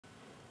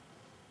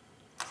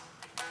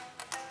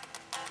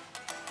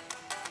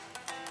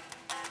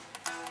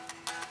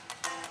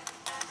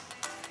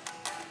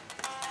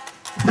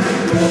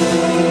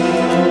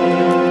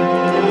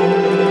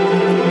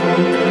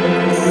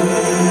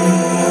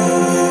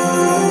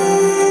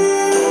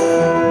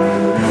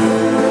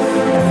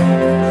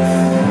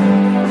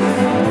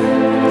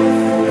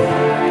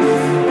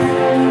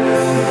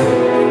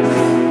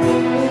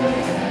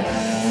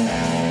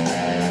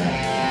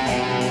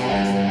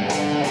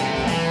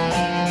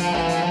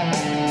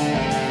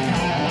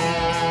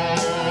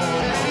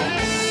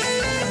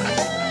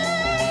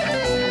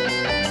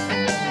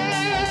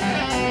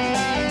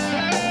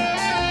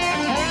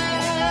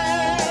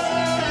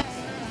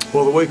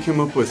the way I came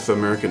up with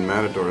American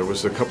Matador, there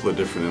was a couple of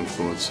different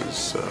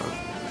influences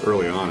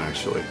early on,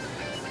 actually.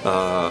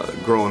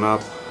 Growing up,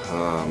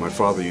 my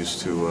father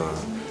used to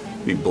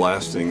be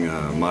blasting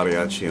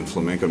mariachi and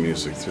flamenco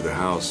music through the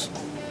house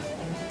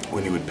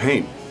when he would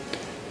paint.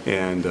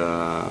 And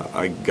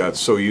I got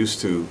so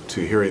used to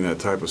hearing that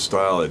type of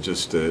style, it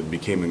just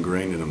became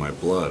ingrained into my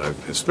blood.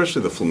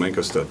 Especially the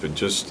flamenco stuff,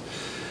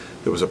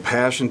 there was a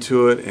passion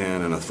to it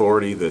and an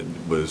authority that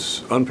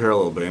was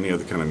unparalleled by any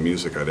other kind of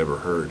music I'd ever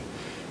heard.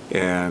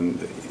 And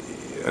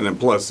then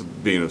plus,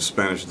 being of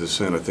Spanish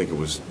descent, I think it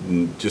was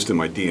just in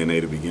my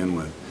DNA to begin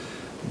with.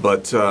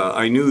 But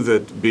I knew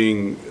that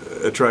being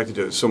attracted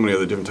to so many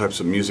other different types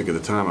of music at the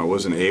time, I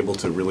wasn't able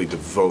to really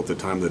devote the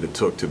time that it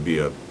took to be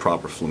a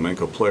proper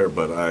flamenco player,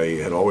 but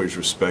I had always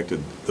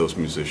respected those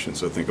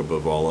musicians, I think,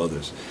 above all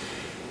others.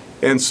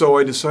 And so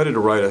I decided to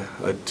write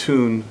a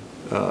tune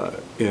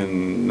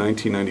in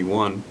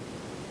 1991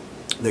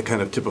 that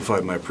kind of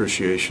typified my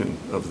appreciation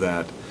of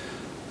that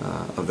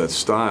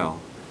style.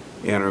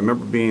 And I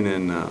remember being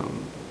in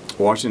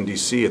Washington,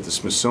 D.C. at the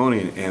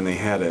Smithsonian, and they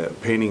had a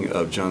painting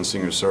of John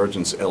Singer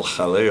Sargent's El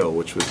Jaleo,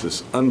 which was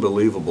this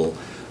unbelievable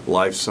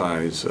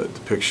life-size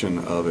depiction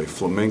of a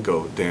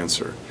flamenco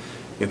dancer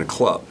in a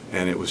club.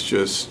 And it was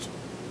just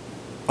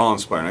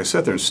awe-inspiring. I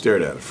sat there and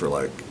stared at it for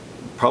like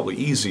probably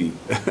easy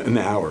an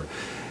hour.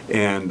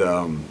 And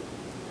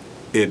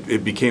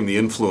it became the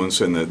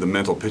influence and the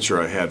mental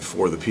picture I had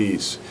for the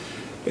piece.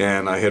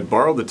 And I had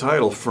borrowed the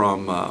title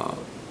from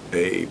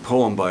a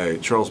poem by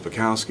Charles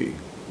Bukowski,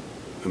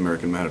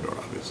 American Matador,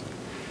 obviously,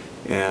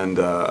 and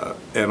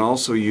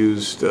also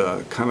used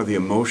kind of the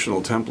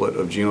emotional template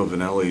of Gino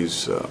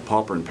Vanelli's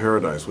Pauper in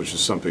Paradise, which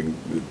is something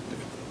that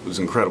was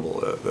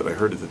incredible that I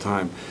heard at the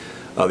time.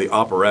 The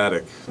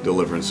operatic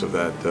deliverance of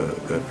that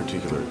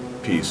particular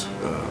piece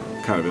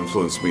kind of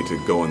influenced me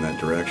to go in that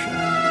direction.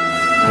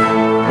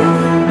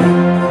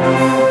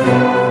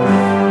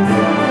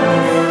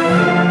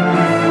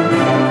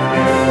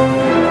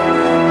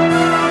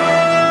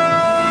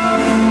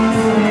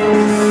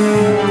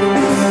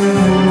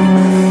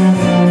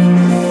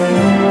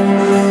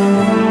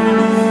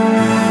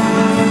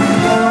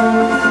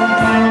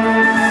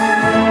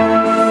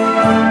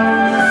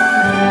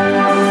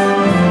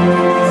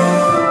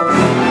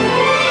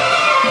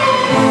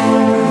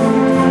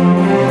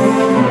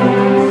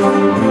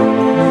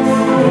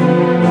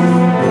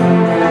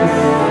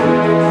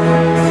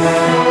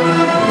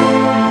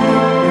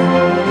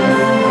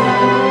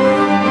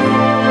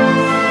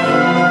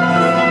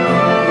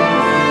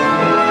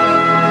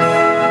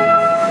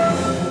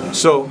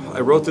 So I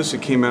wrote this,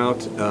 it came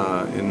out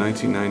in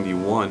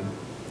 1991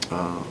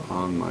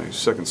 on my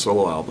second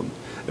solo album.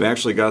 It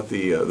actually got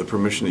the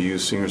permission to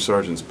use Singer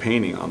Sargent's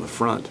painting on the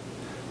front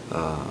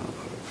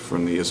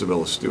from the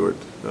Isabella Stewart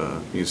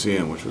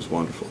Museum, which was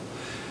wonderful.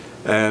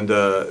 And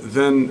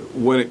then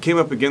when it came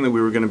up again that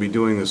we were going to be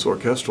doing this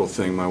orchestral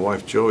thing, my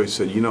wife Joey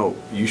said, you know,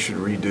 you should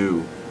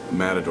redo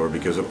Matador,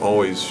 because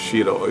she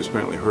had always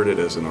apparently heard it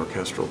as an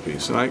orchestral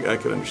piece. And I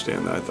could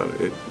understand that. I thought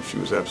she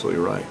was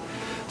absolutely right.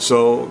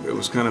 So it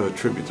was kind of a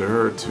tribute to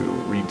her to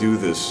redo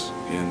this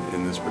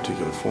in this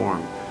particular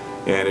form.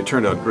 And it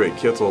turned out great.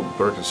 Ketih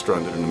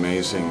Orchestra did an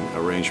amazing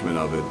arrangement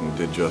of it and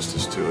did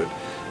justice to it,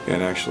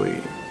 and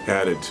actually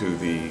added to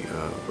the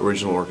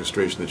original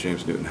orchestration that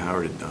James Newton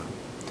Howard had done.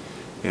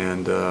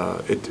 And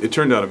it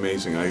turned out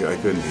amazing. I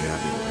couldn't be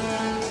happy.